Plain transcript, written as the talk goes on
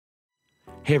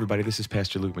Hey, everybody, this is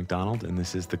Pastor Luke McDonald, and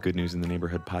this is the Good News in the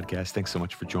Neighborhood podcast. Thanks so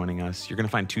much for joining us. You're going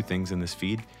to find two things in this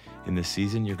feed in this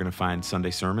season. You're going to find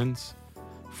Sunday sermons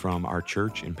from our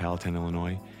church in Palatine,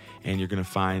 Illinois, and you're going to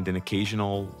find an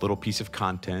occasional little piece of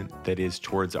content that is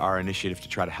towards our initiative to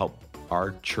try to help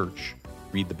our church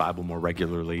read the Bible more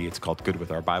regularly. It's called Good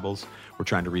with Our Bibles. We're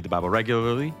trying to read the Bible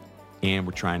regularly, and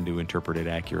we're trying to interpret it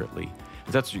accurately.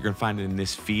 And that's what you're going to find in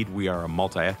this feed. We are a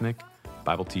multi-ethnic,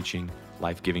 Bible-teaching,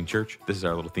 life-giving church. This is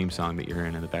our little theme song that you're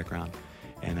hearing in the background.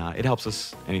 And it helps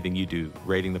us, anything you do,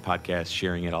 rating the podcast,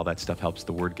 sharing it, all that stuff helps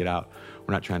the word get out.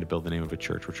 We're not trying to build the name of a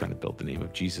church. We're trying to build the name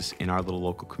of Jesus in our little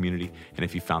local community. And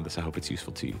if you found this, I hope it's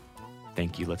useful to you.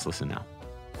 Thank you. Let's listen now.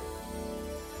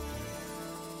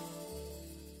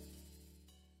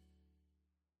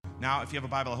 Now, if you have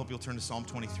a Bible, I hope you'll turn to Psalm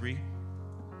 23.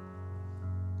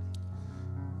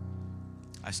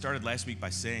 I started last week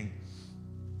by saying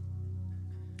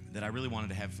that I really wanted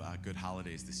to have good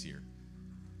holidays this year.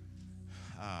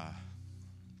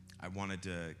 I wanted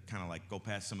to kind of like go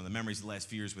past some of the memories of the last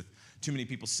few years with too many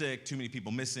people sick, too many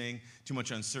people missing, too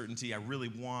much uncertainty. I really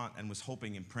want and was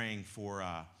hoping and praying for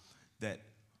that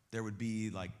there would be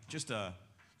like just a,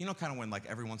 kind of when like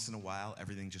every once in a while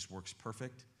everything just works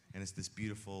perfect and it's this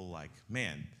beautiful like,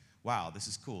 man, wow, this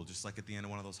is cool. Just like at the end of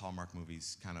one of those Hallmark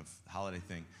movies kind of holiday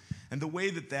thing. And the way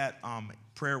that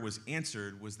prayer was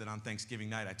answered was that on Thanksgiving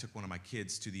night, I took one of my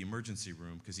kids to the emergency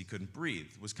room because he couldn't breathe.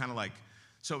 It was kind of like,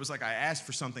 so it was like I asked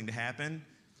for something to happen.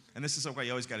 And this is why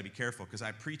you always got to be careful because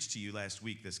I preached to you last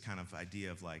week this kind of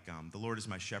idea of like, the Lord is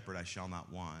my shepherd, I shall not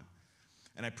want.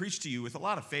 And I preached to you with a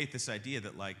lot of faith this idea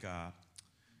that like,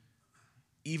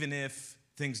 even if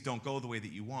things don't go the way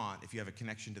that you want, if you have a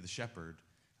connection to the shepherd,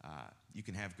 you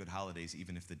can have good holidays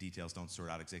even if the details don't sort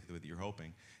out exactly the way that you're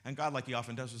hoping. And God, like he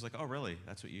often does, was like, oh, really?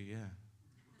 That's what yeah.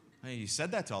 Hey, you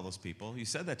said that to all those people. You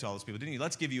said that to all those people, didn't you?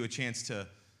 Let's give you a chance to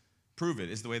prove it,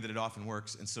 is the way that it often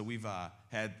works. And so we've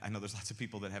had, I know there's lots of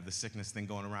people that have the sickness thing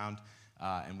going around,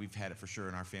 and we've had it for sure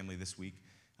in our family this week.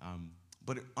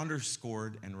 But it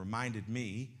underscored and reminded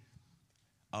me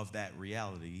of that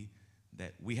reality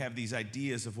that we have these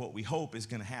ideas of what we hope is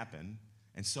going to happen,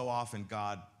 and so often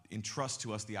God entrusts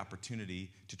to us the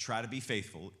opportunity to try to be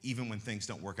faithful even when things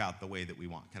don't work out the way that we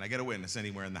want. Can I get a witness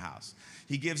anywhere in the house?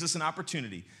 He gives us an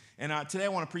opportunity. And today I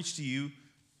want to preach to you,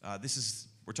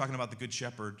 we're talking about the Good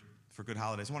Shepherd for good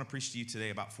holidays. I want to preach to you today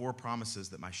about 4 promises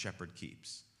that my shepherd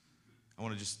keeps.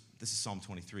 This is Psalm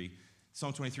 23.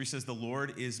 Psalm 23 says, the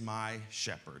Lord is my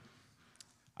shepherd,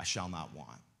 I shall not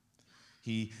want.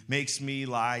 He makes me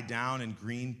lie down in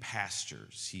green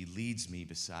pastures. He leads me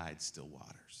beside still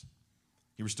waters.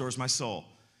 He restores my soul.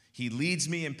 He leads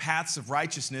me in paths of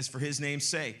righteousness for his name's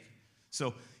sake.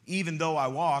 So even though I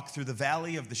walk through the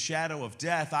valley of the shadow of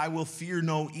death, I will fear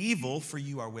no evil, for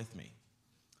you are with me.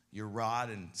 Your rod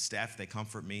and staff, they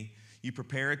comfort me. You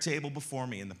prepare a table before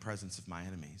me in the presence of my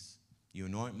enemies. You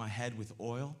anoint my head with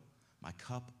oil. My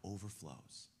cup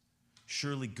overflows.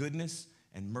 Surely goodness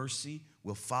and mercy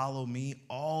will follow me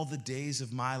all the days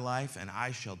of my life, and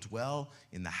I shall dwell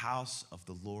in the house of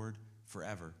the Lord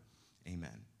forever.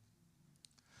 Amen.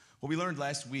 What we learned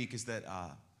last week is that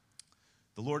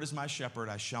the Lord is my shepherd,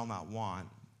 I shall not want.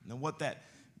 Now what that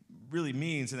really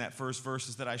means in that first verse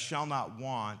is that I shall not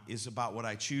want is about what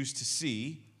I choose to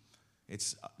see.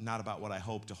 It's not about what I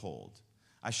hope to hold.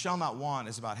 I shall not want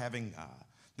is about having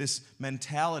this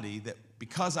mentality that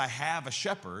because I have a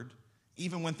shepherd,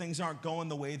 even when things aren't going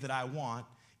the way that I want,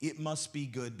 it must be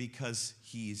good because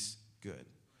he's good.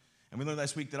 And we learned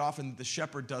last week that often the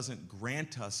shepherd doesn't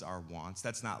grant us our wants.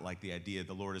 That's not like the idea,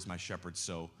 the Lord is my shepherd,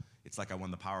 so it's like I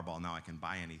won the Powerball, now I can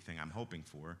buy anything I'm hoping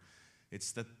for.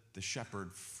 It's that the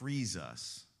shepherd frees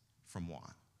us from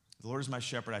want. The Lord is my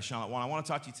shepherd, I shall not want. I want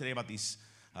to talk to you today about these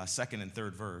second and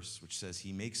third verse, which says,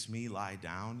 he makes me lie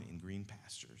down in green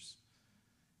pastures.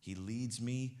 He leads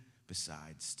me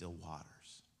beside still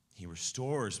waters. He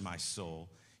restores my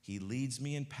soul. He leads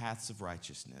me in paths of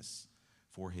righteousness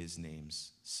for his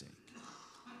name's sake.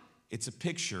 It's a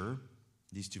picture,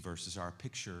 these 2 verses are a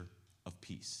picture of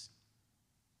peace.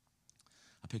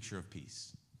 A picture of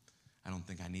peace. I don't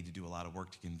think I need to do a lot of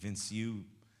work to convince you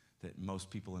that most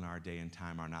people in our day and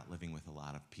time are not living with a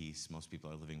lot of peace. Most people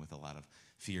are living with a lot of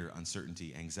fear,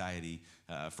 uncertainty, anxiety,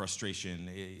 frustration,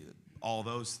 all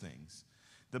those things.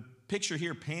 The picture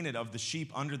here painted of the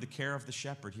sheep under the care of the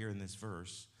shepherd here in this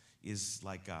verse is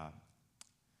like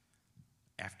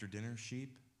after dinner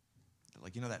sheep.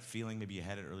 Like, that feeling, maybe you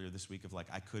had it earlier this week of like,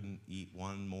 I couldn't eat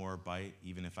one more bite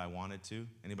even if I wanted to.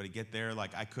 Anybody get there? Like,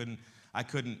 I couldn't,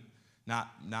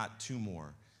 not 2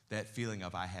 more. That feeling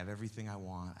of I have everything I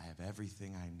want, I have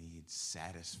everything I need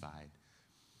satisfied.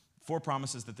 4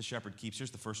 promises that the shepherd keeps.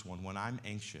 Here's the first one. When I'm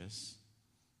anxious,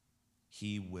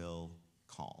 he will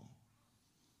calm.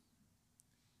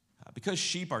 Because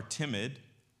sheep are timid,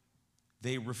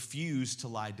 they refuse to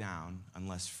lie down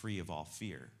unless free of all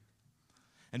fear.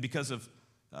 And because of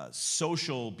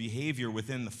social behavior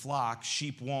within the flock,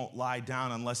 sheep won't lie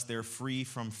down unless they're free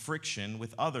from friction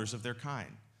with others of their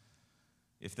kind.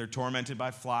 If they're tormented by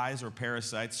flies or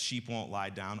parasites, sheep won't lie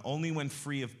down. Only when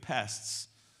free of pests,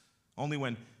 only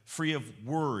when free of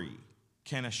worry,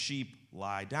 can a sheep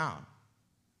lie down.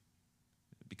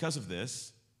 Because of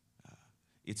this,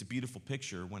 it's a beautiful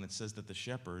picture when it says that the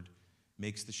shepherd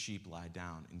makes the sheep lie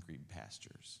down in green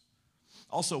pastures.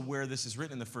 Also, where this is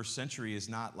written in the first century is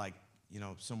not like,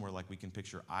 somewhere like we can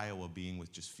picture Iowa being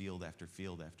with just field after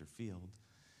field after field.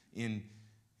 In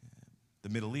the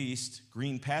Middle East,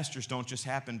 green pastures don't just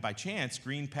happen by chance.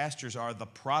 Green pastures are the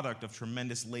product of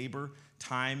tremendous labor,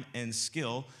 time, and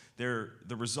skill. They're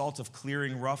the result of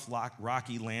clearing rough,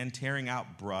 rocky land, tearing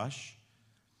out brush.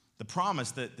 The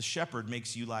promise that the shepherd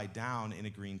makes you lie down in a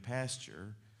green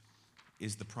pasture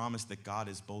is the promise that God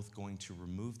is both going to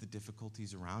remove the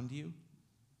difficulties around you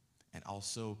and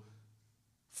also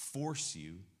force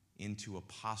you into a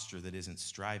posture that isn't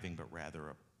striving, but rather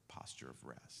a posture of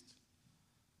rest.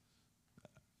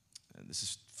 This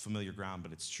is familiar ground,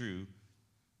 but it's true.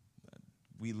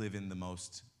 We live in the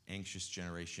most anxious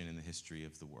generation in the history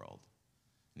of the world.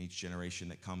 And each generation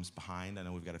that comes behind, I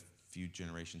know we've got a few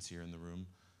generations here in the room,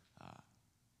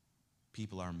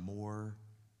 people are more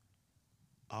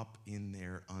up in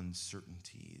their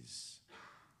uncertainties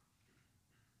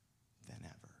than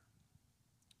ever.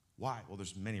 Why? Well,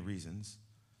 there's many reasons.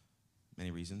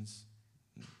 Many reasons.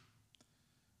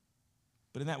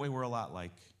 But in that way, we're a lot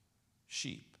like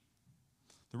sheep.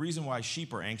 The reason why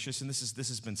sheep are anxious, and this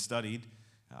has been studied,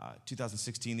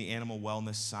 2016, the Animal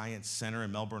Wellness Science Center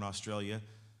in Melbourne, Australia,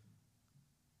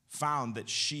 found that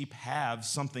sheep have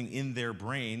something in their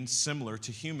brain similar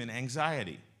to human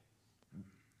anxiety.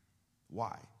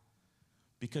 Why?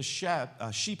 Because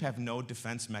sheep have no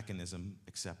defense mechanism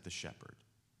except the shepherd.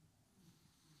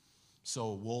 So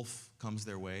a wolf comes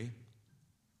their way,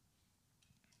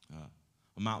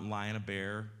 a mountain lion, a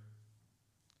bear.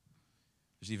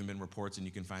 There's even been reports, and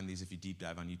you can find these if you deep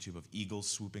dive on YouTube, of eagles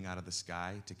swooping out of the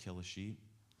sky to kill a sheep.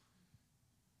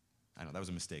 I know, that was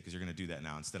a mistake, because you're going to do that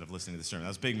now instead of listening to the sermon. That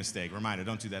was a big mistake. Reminder,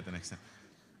 don't do that the next time.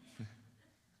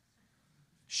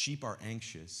 Sheep are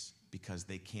anxious because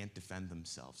they can't defend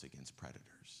themselves against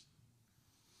predators.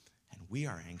 And we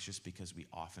are anxious because we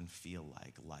often feel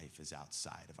like life is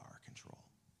outside of our control.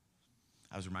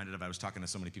 I was talking to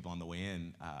so many people on the way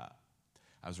in,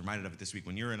 I was reminded of it this week.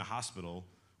 When you're in a hospital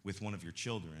with one of your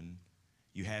children,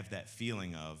 you have that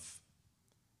feeling of,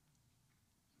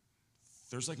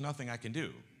 there's like nothing I can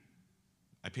do.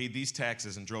 I paid these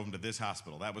taxes and drove them to this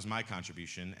hospital. That was my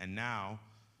contribution. And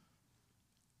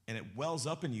it wells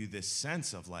up in you this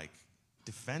sense of like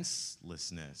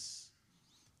defenselessness.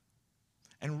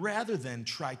 And rather than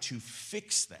try to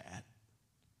fix that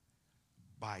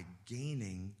by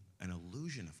gaining an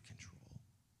illusion of control,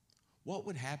 what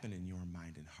would happen in your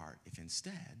mind and heart if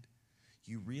instead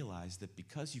you realize that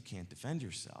because you can't defend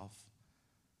yourself,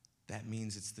 that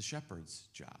means it's the shepherd's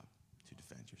job to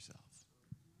defend yourself?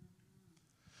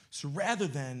 So rather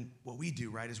than what we do,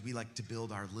 right, is we like to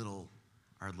build our little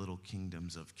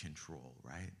kingdoms of control,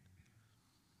 right?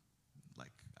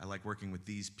 Like, I like working with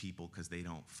these people because they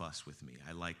don't fuss with me.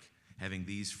 I like having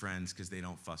these friends because they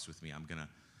don't fuss with me.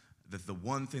 The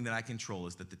one thing that I control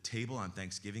is that the table on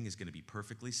Thanksgiving is going to be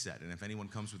perfectly set. And if anyone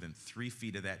comes within 3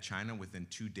 feet of that china within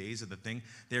 2 days of the thing,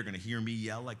 they're going to hear me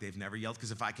yell like they've never yelled,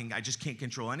 because I just can't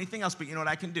control anything else. But you know what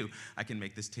I can do? I can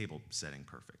make this table setting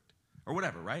perfect. Or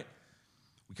whatever, right?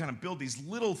 We kind of build these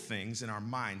little things in our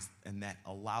minds, and that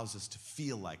allows us to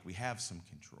feel like we have some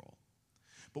control.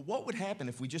 But what would happen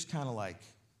if we just kind of like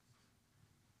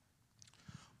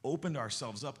opened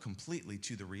ourselves up completely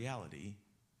to the reality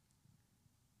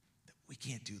that we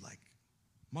can't do like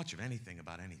much of anything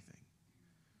about anything?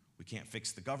 We can't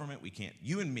fix the government.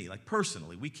 You and me, like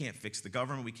personally, we can't fix the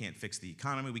government. We can't fix the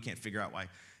economy. We can't figure out why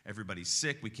everybody's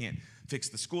sick. We can't fix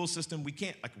the school system. We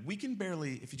can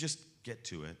barely, if you just get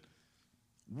to it,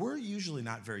 we're usually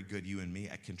not very good, you and me,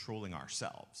 at controlling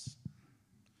ourselves.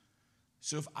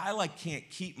 So if I can't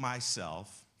keep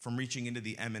myself from reaching into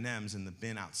the M&Ms in the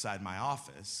bin outside my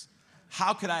office,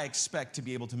 how could I expect to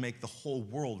be able to make the whole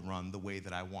world run the way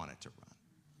that I want it to run?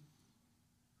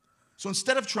 So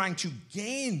instead of trying to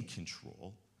gain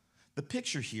control, the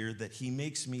picture here that he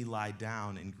makes me lie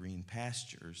down in green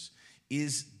pastures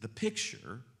is the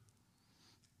picture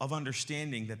of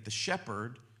understanding that the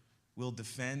shepherd will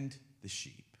defend the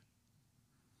sheep.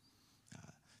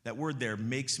 That word there,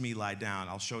 makes me lie down.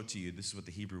 I'll show it to you. This is what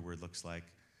the Hebrew word looks like.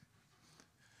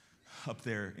 Up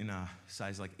there in a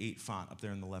size like 8 font, up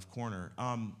there in the left corner.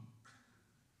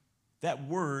 That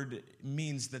word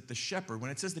means that the shepherd,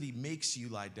 when it says that he makes you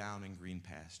lie down in green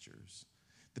pastures,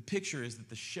 the picture is that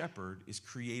the shepherd is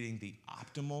creating the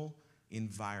optimal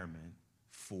environment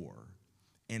for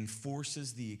and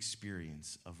forces the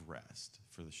experience of rest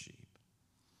for the sheep.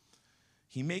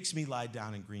 He makes me lie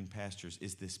down in green pastures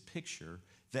is this picture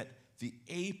that the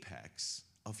apex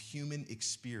of human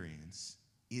experience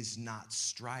is not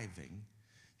striving.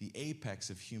 The apex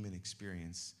of human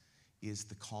experience is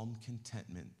the calm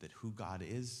contentment that who God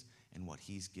is and what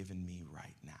he's given me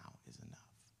right now is enough.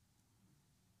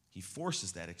 He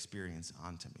forces that experience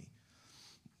onto me.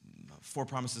 4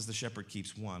 promises the shepherd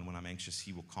keeps. 1, when I'm anxious,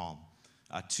 he will calm.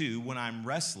 2, when I'm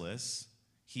restless,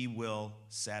 he will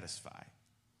satisfy.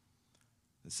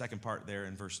 The second part there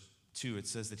in verse 2, it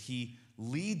says that he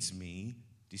leads me,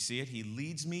 do you see it? He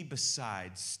leads me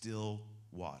beside still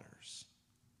waters.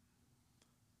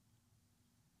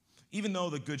 Even though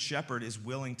the good shepherd is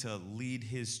willing to lead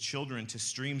his children to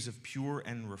streams of pure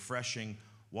and refreshing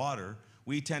water,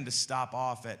 we tend to stop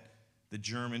off at the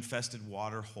germ-infested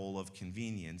water hole of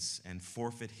convenience and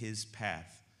forfeit his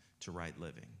path to right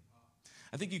living.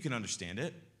 I think you can understand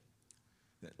it.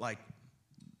 That, like,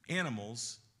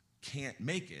 animals can't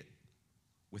make it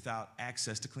without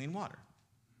access to clean water.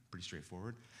 Pretty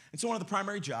straightforward. And so one of the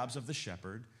primary jobs of the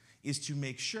shepherd is to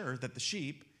make sure that the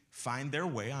sheep find their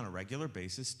way on a regular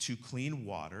basis to clean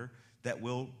water that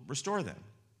will restore them.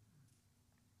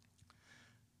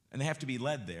 And they have to be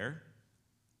led there.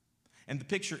 And the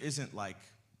picture isn't like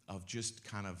of just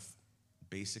kind of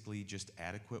basically just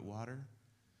adequate water.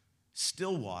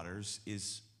 Still waters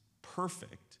is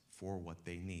perfect for what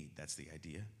they need. That's the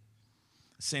idea.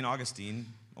 St. Augustine,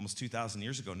 almost 2,000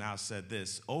 years ago now, said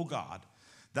this, "O God,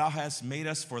 thou hast made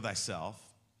us for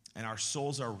thyself, and our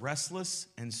souls are restless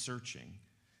and searching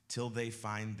till they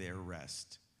find their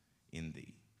rest in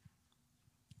thee."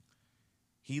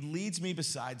 He leads me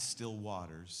beside still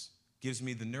waters, gives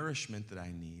me the nourishment that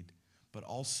I need, but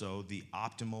also the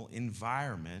optimal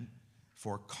environment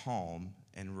for calm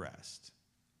and rest.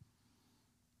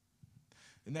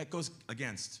 And that goes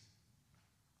against,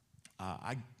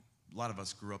 a lot of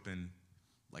us grew up in,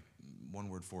 like, one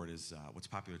word for it is, what's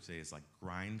popular today is like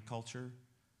grind culture.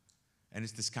 And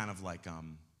it's this kind of like,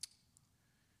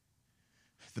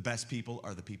 the best people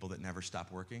are the people that never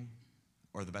stop working,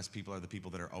 or the best people are the people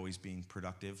that are always being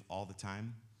productive all the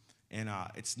time. And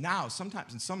it's now,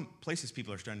 sometimes in some places,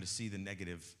 people are starting to see the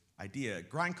negative idea.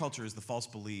 Grind culture is the false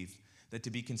belief that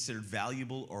to be considered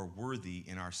valuable or worthy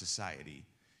in our society,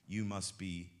 you must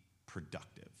be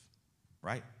productive,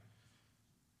 right?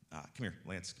 Come here,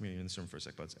 Lance, come here in this room for a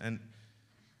sec, buds. And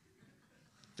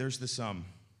there's this,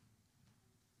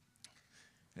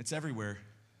 it's everywhere,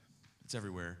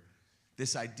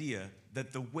 this idea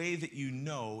that the way that you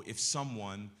know if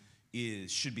someone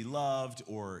should be loved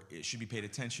or it should be paid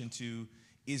attention to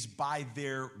is by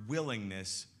their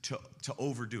willingness to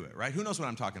overdo it, right? Who knows what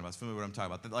I'm talking about? It's familiar with what I'm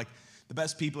talking about. Like, the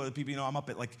best people are the people, I'm up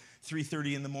at like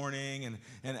 3:30 in the morning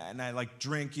and I like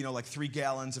drink, like 3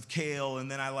 gallons of kale, and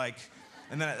then I'm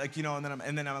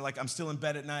still in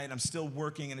bed at night and I'm still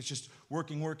working, and it's just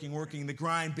working, the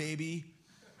grind, baby.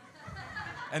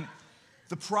 And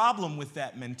the problem with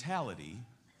that mentality,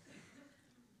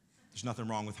 there's nothing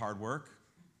wrong with hard work.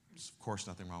 There's, of course,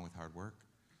 nothing wrong with hard work.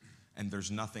 And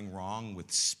there's nothing wrong with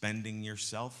spending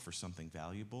yourself for something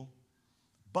valuable.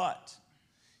 But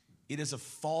it is a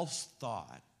false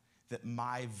thought that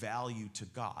my value to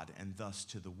God and thus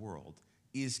to the world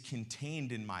is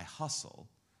contained in my hustle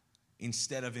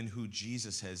instead of in who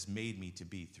Jesus has made me to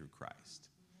be through Christ.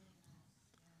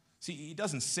 See, he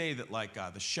doesn't say that like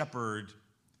the shepherd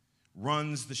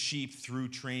runs the sheep through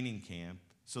training camp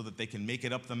so that they can make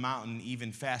it up the mountain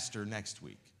even faster next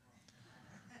week.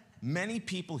 Many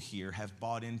people here have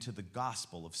bought into the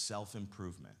gospel of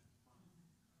self-improvement.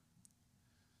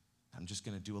 I'm just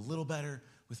going to do a little better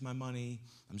with my money.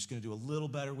 I'm just going to do a little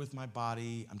better with my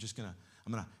body. I'm going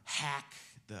to hack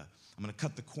I'm going to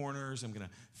cut the corners. I'm going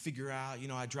to figure out,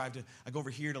 I go over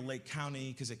here to Lake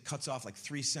County because it cuts off like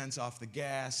 3 cents off the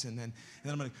gas. And then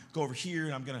I'm going to go over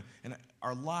here and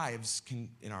our lives can,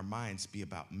 in our minds, be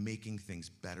about making things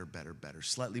better,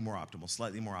 slightly more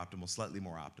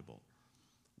optimal,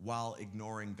 while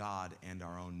ignoring God and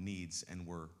our own needs, and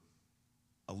we're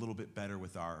a little bit better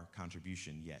with our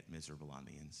contribution, yet miserable on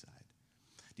the inside.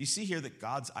 Do you see here that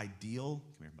God's ideal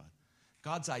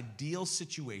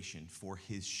situation for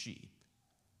his sheep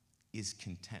is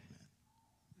contentment?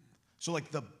 So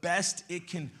like the best it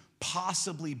can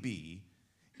possibly be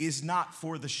is not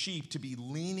for the sheep to be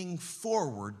leaning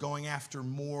forward, going after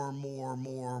more.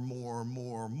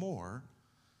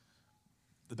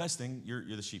 The best thing, you're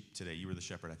the sheep today. You were the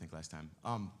shepherd, I think, last time.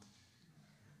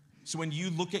 So when you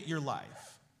look at your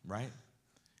life, right,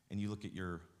 and you look at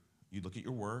your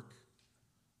work,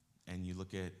 and you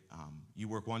look at, you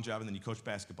work one job and then you coach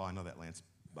basketball. I know that, Lance,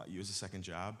 about you as a second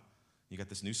job. You got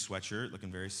this new sweatshirt,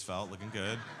 looking very svelte, looking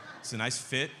good. It's a nice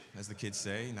fit, as the kids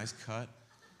say, nice cut.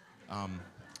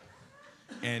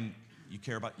 And you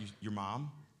care about your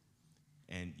mom,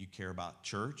 and you care about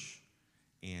church,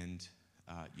 and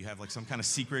you have like some kind of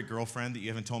secret girlfriend that you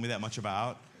haven't told me that much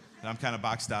about, that I'm kind of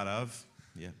boxed out of.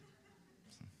 Yeah.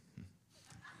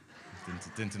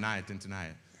 Didn't deny it.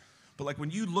 But like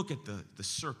when you look at the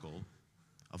circle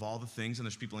of all the things, and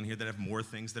there's people in here that have more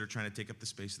things that are trying to take up the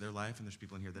space of their life, and there's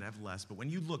people in here that have less. But when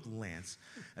you look, Lance,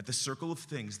 at the circle of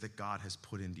things that God has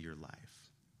put into your life,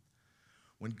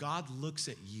 when God looks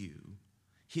at you,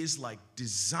 his like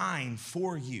design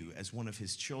for you as one of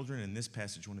his children, in this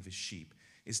passage, one of his sheep,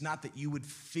 is not that you would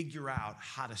figure out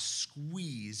how to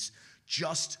squeeze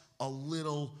just a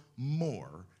little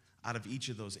more out of each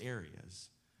of those areas.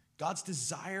 God's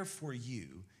desire for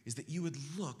you is that you would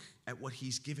look at what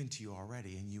he's given to you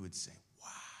already and you would say, wow,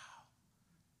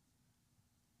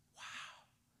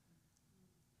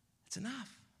 it's enough.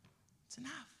 It's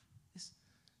enough.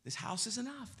 This house is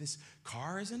enough. This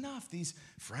car is enough. These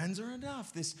friends are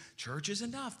enough. This church is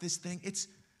enough. This thing,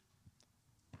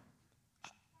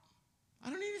 I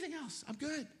don't need anything else. I'm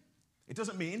good. It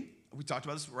doesn't mean, we talked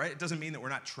about this, right? It doesn't mean that we're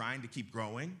not trying to keep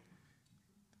growing,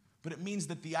 but it means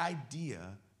that the idea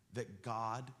that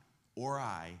God or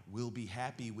I will be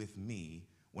happy with me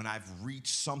when I've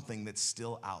reached something that's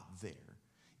still out there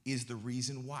is the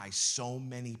reason why so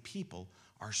many people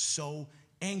are so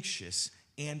anxious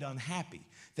and unhappy.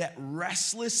 That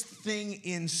restless thing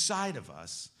inside of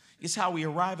us is how we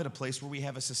arrive at a place where we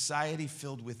have a society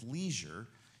filled with leisure,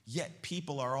 yet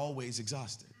people are always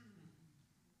exhausted.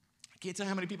 I can't tell you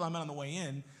how many people I met on the way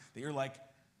in that you're like,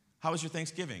 how was your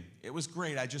Thanksgiving? It was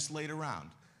great, I just laid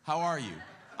around. How are you?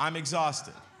 I'm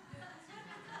exhausted.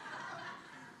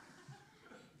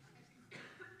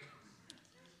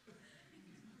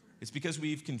 It's because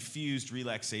we've confused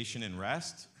relaxation and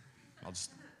rest. I'll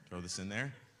just throw this in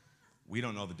there. We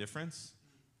don't know the difference.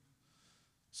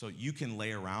 So you can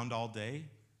lay around all day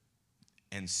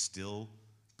and still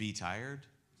be tired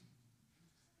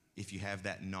if you have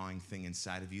that gnawing thing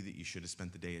inside of you that you should have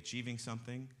spent the day achieving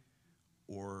something,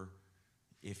 or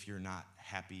if you're not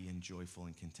happy and joyful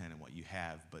and content in what you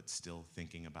have, but still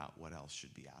thinking about what else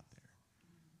should be out there.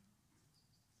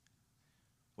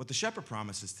 What the shepherd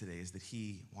promises today is that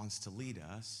he wants to lead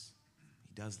us.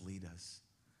 He does lead us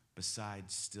beside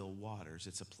still waters.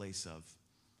 It's a place of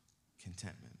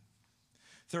contentment.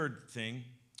 Third thing,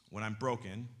 when I'm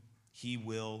broken, he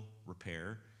will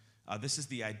repair. This is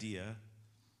the idea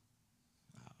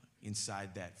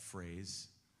inside that phrase.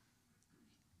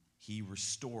 He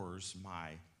restores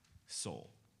my soul.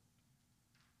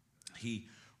 He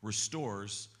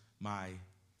restores my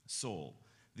soul.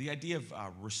 The idea of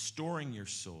restoring your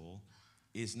soul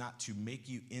is not to make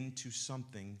you into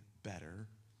something better.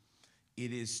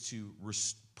 It is to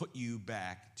put you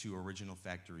back to original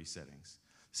factory settings.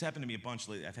 This happened to me a bunch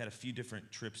lately. I've had a few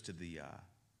different trips to the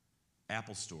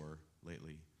Apple store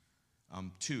lately.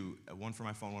 Two, one for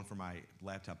my phone, one for my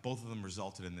laptop. Both of them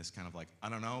resulted in this kind of like, I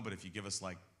don't know, but if you give us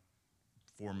like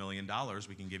 $4 million,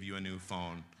 we can give you a new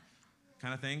phone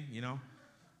kind of thing, you know?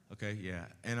 Okay, yeah.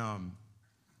 And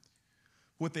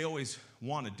what they always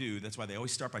want to do, that's why they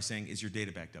always start by saying, is your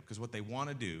data backed up? Because what they want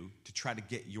to do to try to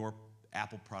get your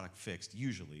Apple product fixed,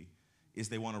 usually, is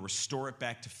they want to restore it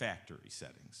back to factory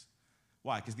settings.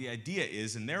 Why? Because the idea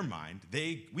is, in their mind,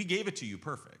 we gave it to you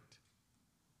perfect.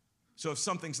 So if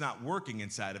something's not working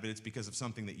inside of it, it's because of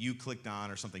something that you clicked on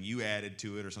or something you added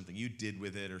to it or something you did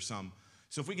with it or some.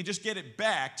 So if we can just get it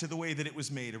back to the way that it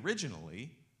was made originally,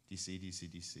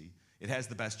 DC, it has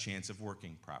the best chance of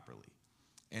working properly.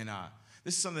 And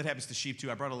this is something that happens to sheep too.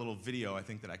 I brought a little video, I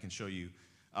think, that I can show you.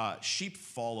 Sheep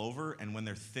fall over, and when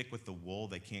they're thick with the wool,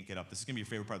 they can't get up. This is going to be your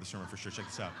favorite part of the sermon for sure. Check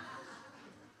this out.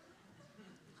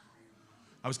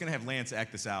 I was going to have Lance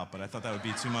act this out, but I thought that would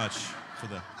be too much for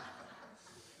the...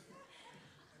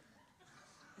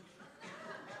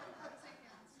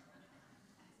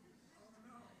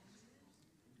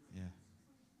 Yeah.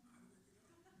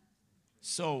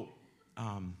 So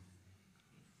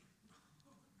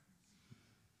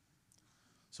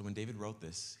when David wrote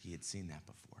this, he had seen that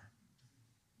before.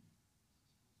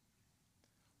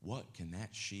 What can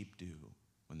that sheep do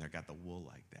when they've got the wool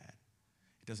like that?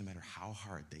 It doesn't matter how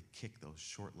hard they kick those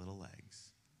short little legs.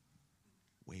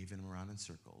 waving them around in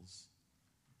circles,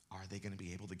 are they going to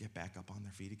be able to get back up on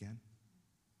their feet again?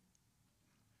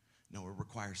 No, it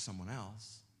requires someone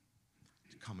else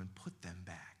to come and put them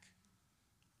back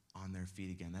on their feet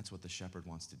again. That's what the shepherd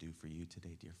wants to do for you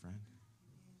today, dear friend.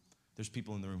 There's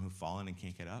people in the room who've fallen and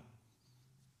can't get up.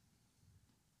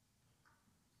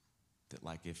 That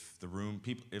like if the room,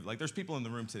 there's people in the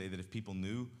room today that if people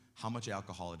knew how much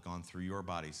alcohol had gone through your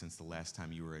body since the last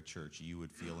time you were at church, you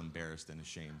would feel embarrassed and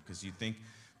ashamed because you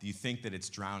think that it's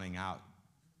drowning out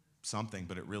something,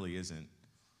 but it really isn't.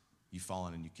 You've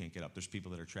fallen and you can't get up. There's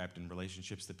people that are trapped in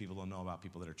relationships that people don't know about,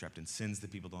 people that are trapped in sins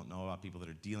that people don't know about, people that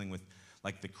are dealing with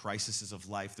like the crises of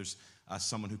life. There's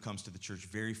someone who comes to the church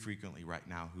very frequently right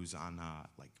now who's on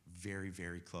like very,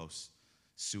 very close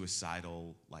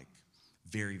suicidal, like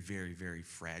very, very, very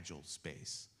fragile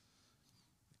space.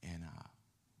 And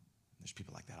there's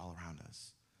people like that all around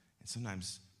us. And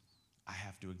sometimes I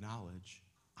have to acknowledge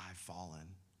I've fallen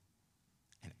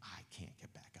and I can't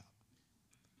get back up.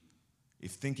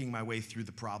 If thinking my way through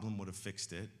the problem would have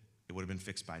fixed it, it would have been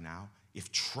fixed by now.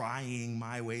 If trying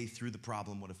my way through the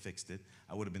problem would have fixed it,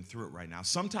 I would have been through it right now.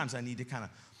 Sometimes I need to kind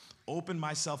of open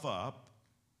myself up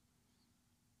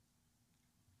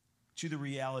to the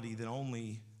reality that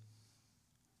only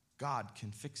God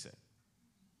can fix it.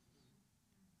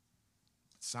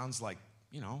 It sounds like,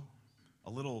 a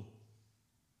little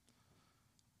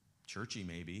churchy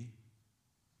maybe,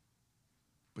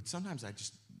 but sometimes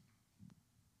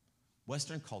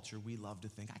Western culture, we love to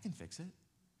think, I can fix it.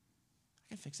 I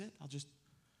can fix it. I'll just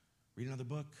read another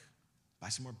book, buy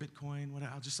some more Bitcoin,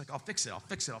 whatever. I'll fix it. I'll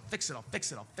fix it. I'll fix it. I'll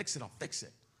fix it. I'll fix it. I'll fix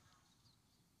it.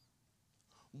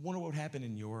 Wonder what would happen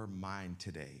in your mind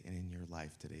today and in your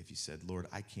life today if you said, Lord,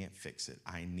 I can't fix it.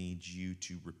 I need you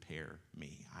to repair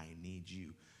me. I need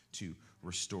you to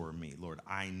restore me. Lord,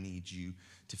 I need you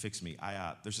to fix me.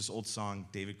 There's this old song,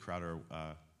 David Crowder,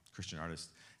 Christian artist,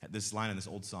 had this line in this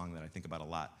old song that I think about a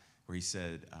lot, where he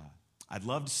said, I'd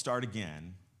love to start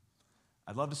again.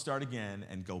 I'd love to start again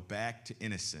and go back to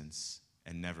innocence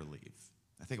and never leave.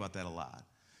 I think about that a lot.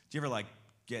 Do you ever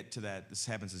get to that? This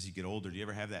happens as you get older. Do you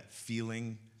ever have that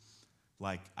feeling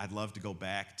like I'd love to go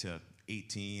back to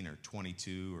 18 or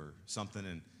 22 or something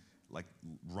and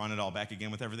run it all back again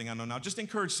with everything I know now? Just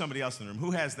encourage somebody else in the room.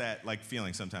 Who has that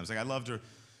feeling sometimes? I'd love to,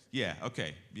 yeah,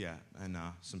 okay, yeah. And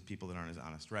some people that aren't as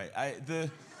honest, right?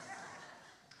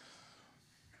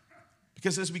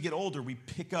 Because as we get older, we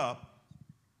pick up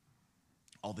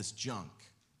all this junk.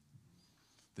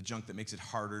 The junk that makes it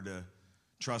harder to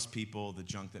trust people, the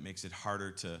junk that makes it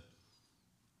harder to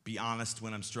be honest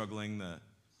when I'm struggling, that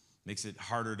makes it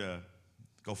harder to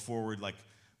go forward.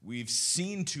 We've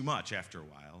seen too much after a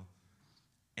while,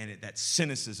 and that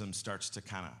cynicism starts to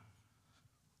kind of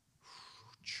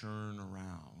churn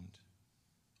around.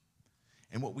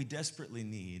 And what we desperately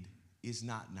need is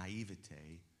not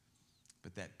naivete,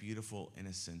 but that beautiful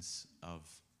innocence of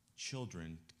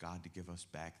children, God to give us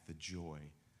back the joy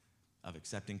of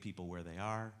accepting people where they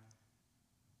are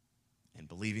and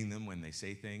believing them when they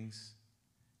say things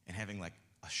and having a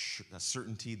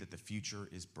certainty that the future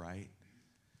is bright.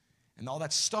 And all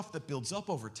that stuff that builds up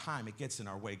over time, it gets in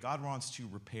our way. God wants to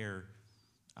repair,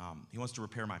 he wants to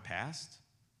repair my past.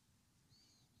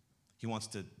 He wants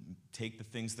to take the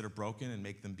things that are broken and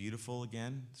make them beautiful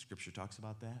again. Scripture talks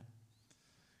about that.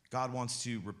 God wants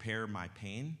to repair my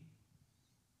pain.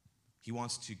 He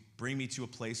wants to bring me to a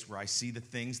place where I see the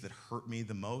things that hurt me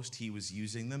the most. He was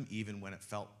using them even when it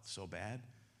felt so bad.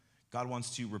 God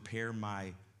wants to repair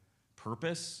my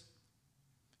purpose.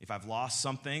 If I've lost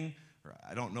something, or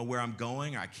I don't know where I'm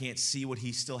going, or I can't see what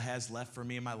he still has left for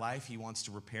me in my life, he wants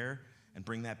to repair and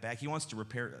bring that back. He wants to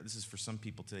repair, this is for some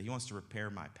people today, he wants to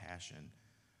repair my passion.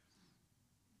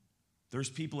 There's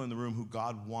people in the room who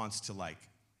God wants to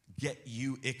get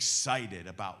you excited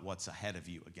about what's ahead of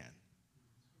you again.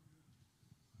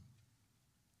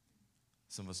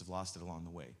 Some of us have lost it along the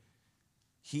way.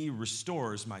 He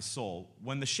restores my soul.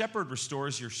 When the shepherd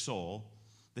restores your soul,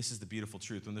 this is the beautiful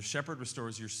truth. When the shepherd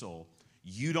restores your soul,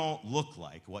 you don't look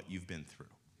like what you've been through.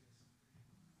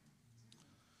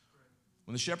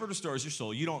 When the shepherd restores your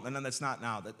soul, you don't, and that's not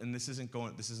now, and this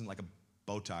isn't like a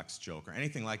Botox joke or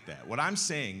anything like that. What I'm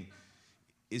saying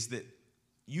is that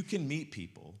you can meet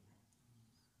people,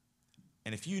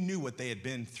 and if you knew what they had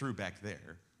been through back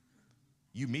there,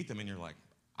 you meet them and you're like,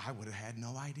 I would have had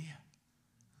no idea.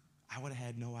 I would have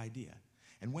had no idea.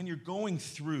 And when you're going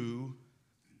through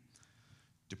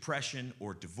depression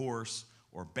or divorce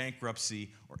or bankruptcy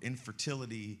or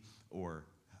infertility or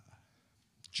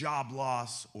job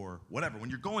loss or whatever,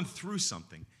 when you're going through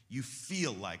something, you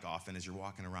feel like often as you're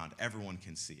walking around, everyone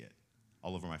can see it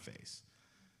all over my face.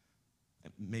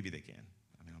 Maybe they can.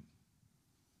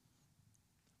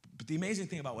 But the amazing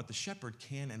thing about what the shepherd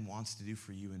can and wants to do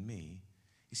for you and me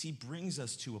is he brings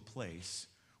us to a place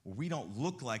where we don't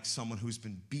look like someone who's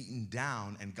been beaten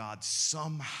down and God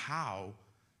somehow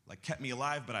kept me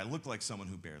alive, but I look like someone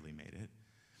who barely made it.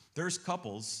 There's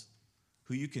couples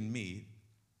who you can meet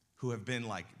who have been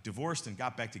divorced and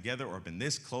got back together or been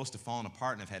this close to falling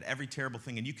apart and have had every terrible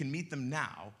thing, and you can meet them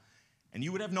now and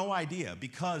you would have no idea not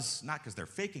because they're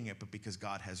faking it, but because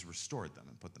God has restored them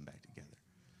and put them back together.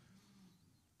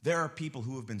 There are people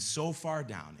who have been so far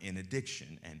down in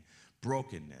addiction and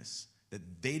brokenness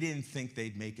that they didn't think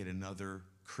they'd make it another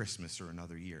Christmas or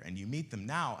another year. And you meet them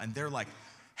now and they're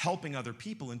helping other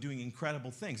people and doing incredible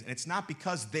things. And it's not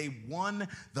because they won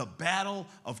the battle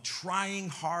of trying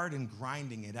hard and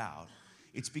grinding it out.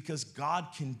 It's because God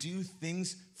can do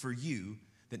things for you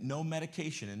that no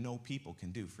medication and no people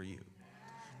can do for you.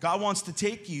 God wants to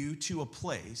take you to a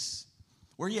place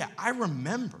where, I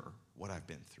remember what I've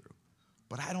been through,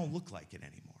 but I don't look like it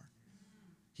anymore.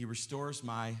 He restores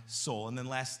my soul. And then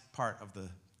last part of the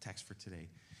text for today,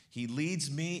 he leads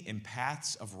me in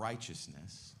paths of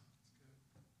righteousness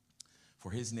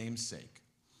for his name's sake.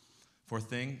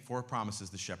 Four promises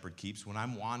the shepherd keeps. When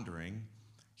I'm wandering,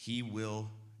 he will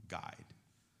guide.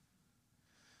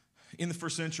 In the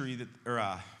 10th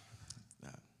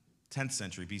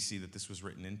century BC that this was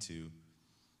written into,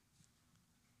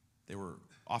 they were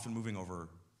often moving over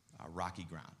rocky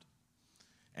ground.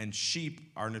 And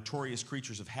sheep are notorious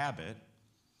creatures of habit.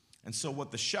 And so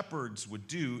what the shepherds would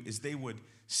do is they would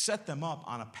set them up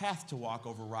on a path to walk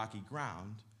over rocky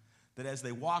ground, that as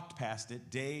they walked past it,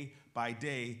 day by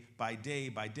day, by day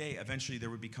by day, eventually there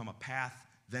would become a path,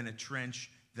 then a trench,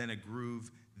 then a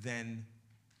groove, then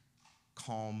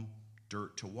calm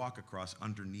dirt to walk across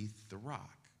underneath the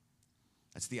rock.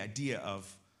 That's the idea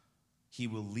of he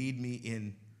will lead me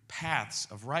in paths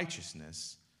of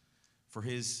righteousness for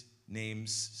his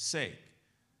name's sake.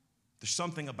 There's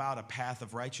something about a path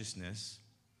of righteousness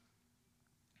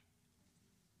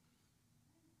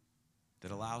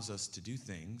that allows us to do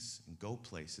things and go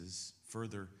places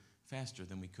further, faster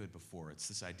than we could before. It's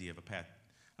this idea of a path.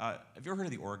 Have you ever heard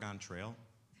of the Oregon Trail?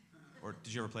 Or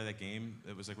did you ever play that game?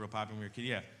 It was real popular when we were a kid.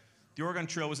 Yeah. The Oregon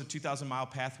Trail was a 2,000-mile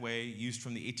pathway used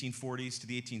from the 1840s to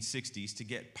the 1860s to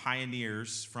get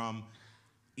pioneers from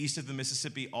east of the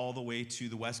Mississippi all the way to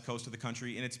the west coast of the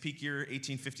country. In its peak year,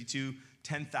 1852,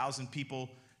 10,000 people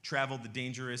traveled the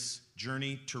dangerous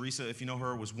journey. Teresa, if you know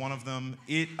her, was one of them.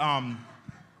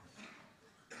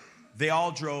 They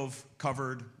all drove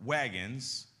covered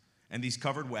wagons, and these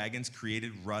covered wagons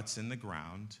created ruts in the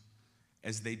ground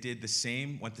as they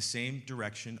went the same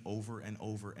direction over and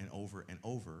over and over and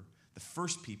over. The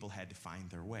first people had to find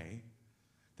their way.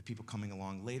 The people coming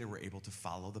along later were able to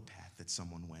follow the path that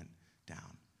someone went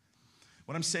down.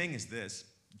 What I'm saying is this: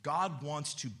 God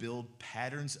wants to build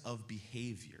patterns of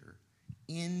behavior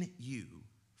in you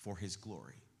for his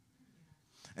glory.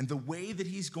 And the way that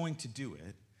he's going to do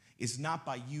it is not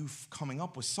by you coming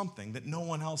up with something that no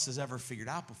one else has ever figured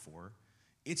out before.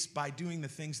 It's by doing the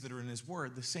things that are in his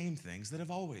word, the same things that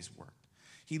have always worked.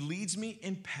 He leads me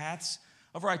in paths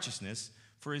of righteousness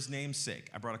for his name's sake.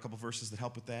 I brought a couple verses that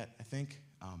help with that, I think.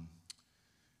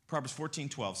 Proverbs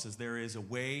 14:12 says, there is a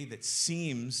way that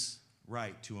seems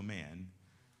right to a man,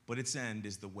 but its end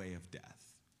is the way of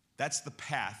death. That's the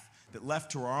path that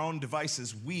left to our own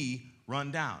devices we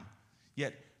run down.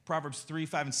 Yet Proverbs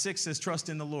 3:5-6 says, trust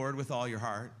in the Lord with all your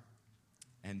heart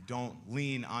and don't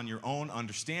lean on your own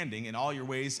understanding. In all your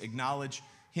ways acknowledge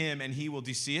him and he will,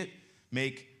 do you see it?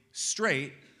 Make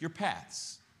straight your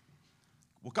paths.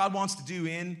 What God wants to do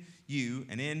in you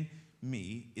and in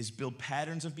me is build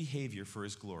patterns of behavior for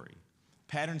his glory.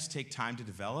 Patterns take time to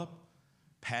develop.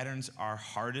 Patterns are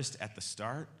hardest at the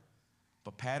start,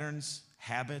 but patterns,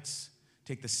 habits,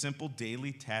 take the simple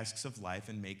daily tasks of life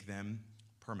and make them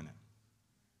permanent.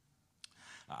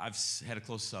 I've had a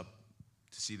close-up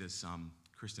to see this.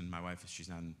 Kristen, my wife, she's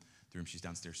not in the room. She's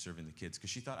downstairs serving the kids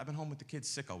because she thought, I've been home with the kids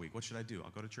sick all week. What should I do?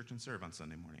 I'll go to church and serve on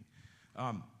Sunday morning.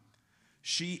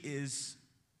 She is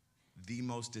the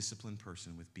most disciplined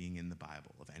person with being in the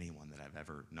Bible of anyone that I've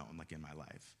ever known, in my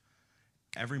life.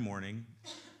 Every morning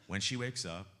when she wakes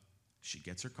up, she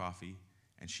gets her coffee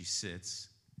and she sits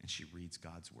and she reads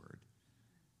God's word.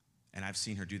 And I've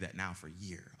seen her do that now for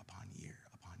year upon year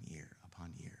upon year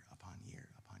upon year upon year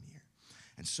upon year.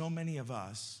 And so many of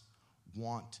us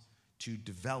want to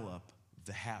develop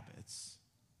the habits,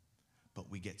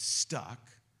 but we get stuck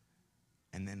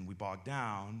and then we bog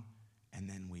down and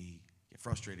then we get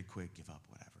frustrated quick, give up,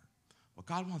 whatever. What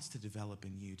God wants to develop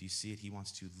in you, do you see it? He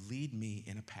wants to lead me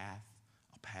in a path,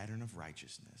 a pattern of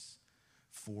righteousness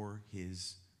for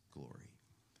his glory.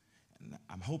 And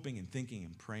I'm hoping and thinking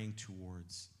and praying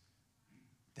towards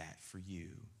that for you.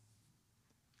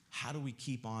 How do we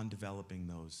keep on developing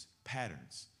those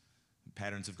patterns?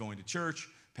 Patterns of going to church,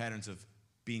 patterns of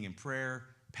being in prayer,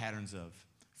 patterns of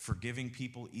forgiving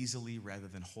people easily rather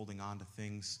than holding on to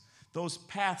things. Those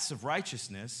paths of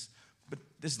righteousness, but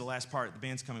this is the last part. The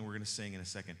band's coming. We're going to sing in a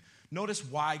second. Notice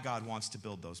why God wants to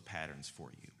build those patterns for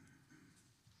you.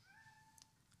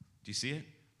 Do you see it?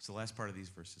 It's the last part of these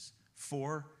verses.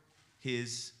 For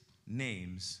his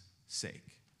name's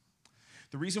sake.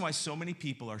 The reason why so many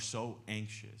people are so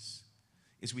anxious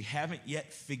is we haven't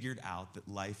yet figured out that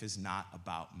life is not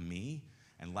about me,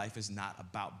 and life is not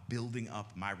about building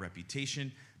up my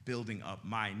reputation, building up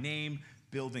my name,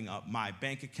 building up my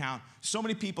bank account. So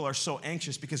many people are so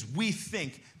anxious because we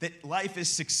think that life is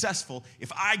successful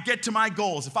if I get to my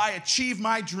goals, if I achieve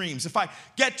my dreams, if I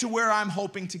get to where I'm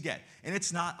hoping to get. And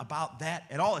it's not about that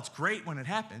at all. It's great when it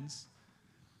happens.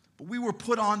 But we were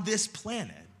put on this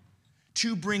planet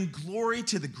to bring glory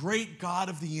to the great God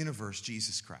of the universe,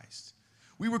 Jesus Christ.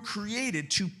 We were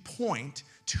created to point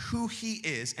to who he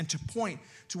is and to point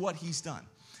to what he's done.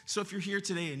 So if you're here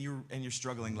today and you're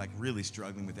struggling, like really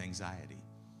struggling with anxiety,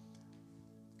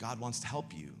 God wants to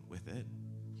help you with it.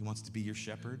 He wants to be your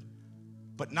shepherd.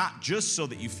 But not just so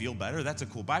that you feel better, that's a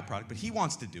cool byproduct, but he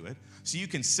wants to do it so you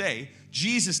can say,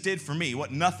 Jesus did for me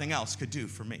what nothing else could do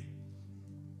for me.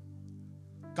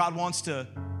 God wants to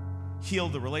heal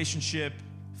the relationship,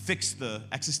 fix the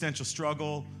existential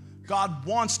struggle. God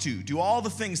wants to do all the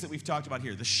things that we've talked about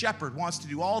here. The shepherd wants to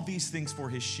do all these things for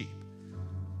his sheep.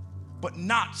 But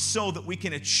not so that we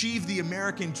can achieve the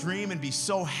American dream and be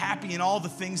so happy in all the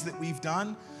things that we've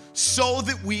done, so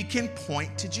that we can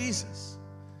point to Jesus.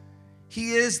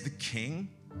 He is the king.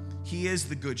 He is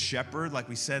the good shepherd, like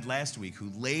we said last week, who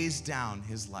lays down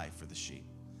his life for the sheep.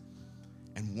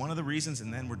 And one of the reasons,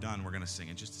 and then we're done, we're going to sing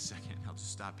in just a second. I'll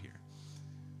just stop here.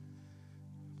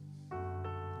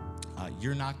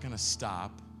 You're not going to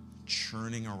stop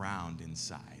churning around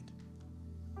inside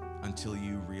until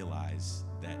you realize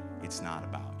that it's not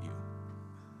about you.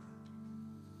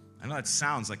 I know that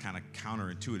sounds like kind of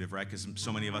counterintuitive, right? Because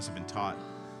so many of us have been taught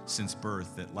since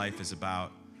birth that life is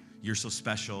about you're so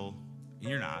special. And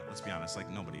you're not, let's be honest. Like,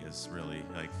 nobody is really,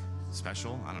 like,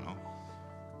 special. I don't know.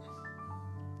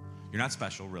 You're not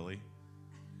special, really.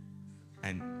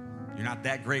 And you're not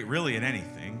that great, really, at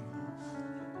anything.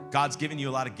 God's given you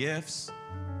a lot of gifts,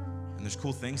 and there's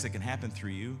cool things that can happen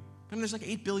through you. I mean, there's like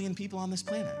 8 billion people on this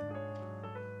planet.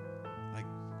 Like,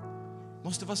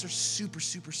 most of us are super,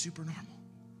 super, super normal.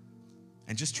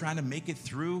 And just trying to make it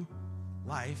through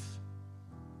life.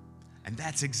 And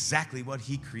that's exactly what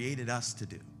he created us to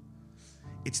do.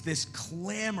 It's this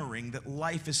clamoring that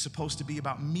life is supposed to be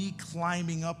about me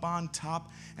climbing up on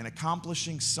top and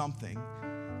accomplishing something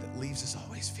that leaves us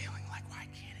always feeling like, why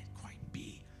can't it quite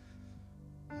be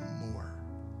more?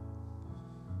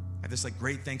 I have this like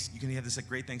great you can have this like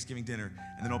great Thanksgiving dinner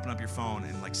and then open up your phone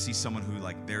and like see someone who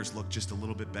like theirs look just a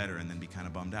little bit better and then be kind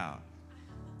of bummed out.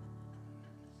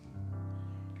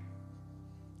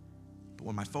 But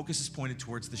when my focus is pointed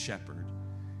towards the shepherd,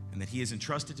 and that he has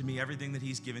entrusted to me everything that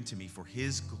he's given to me for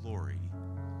his glory,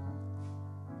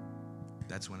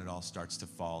 that's when it all starts to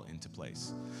fall into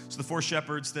place. So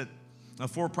the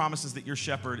 4 promises that your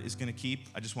shepherd is going to keep,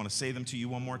 I just want to say them to you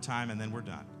one more time, and then we're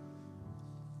done.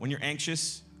 When you're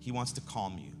anxious, he wants to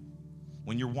calm you.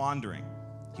 When you're wandering,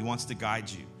 he wants to guide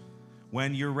you.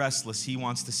 When you're restless, he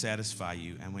wants to satisfy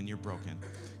you. And when you're broken,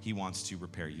 he wants to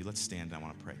repair you. Let's stand, I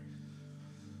want to pray.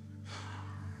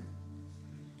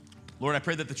 Lord, I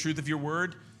pray that the truth of your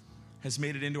word has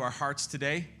made it into our hearts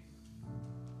today.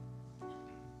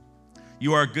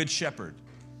 You are a good shepherd,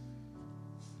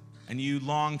 and you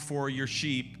long for your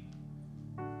sheep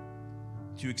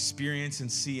to experience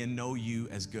and see and know you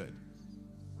as good.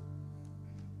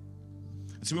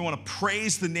 And so we want to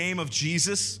praise the name of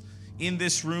Jesus in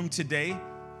this room today,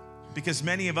 because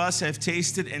many of us have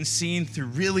tasted and seen through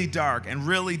really dark and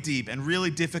really deep and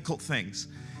really difficult things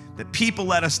that people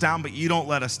let us down, but you don't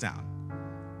let us down.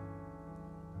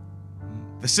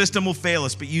 The system will fail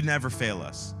us, but you never fail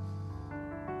us.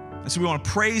 And so we want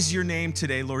to praise your name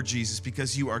today, Lord Jesus,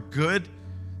 because you are good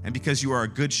and because you are a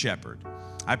good shepherd.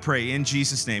 I pray in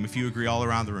Jesus' name. If you agree all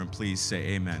around the room, please say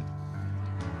amen.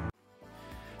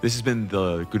 This has been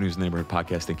the Good News in the Neighborhood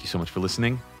podcast. Thank you so much for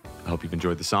listening. I hope you've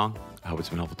enjoyed the song. I hope it's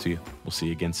been helpful to you. We'll see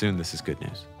you again soon. This is Good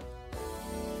News.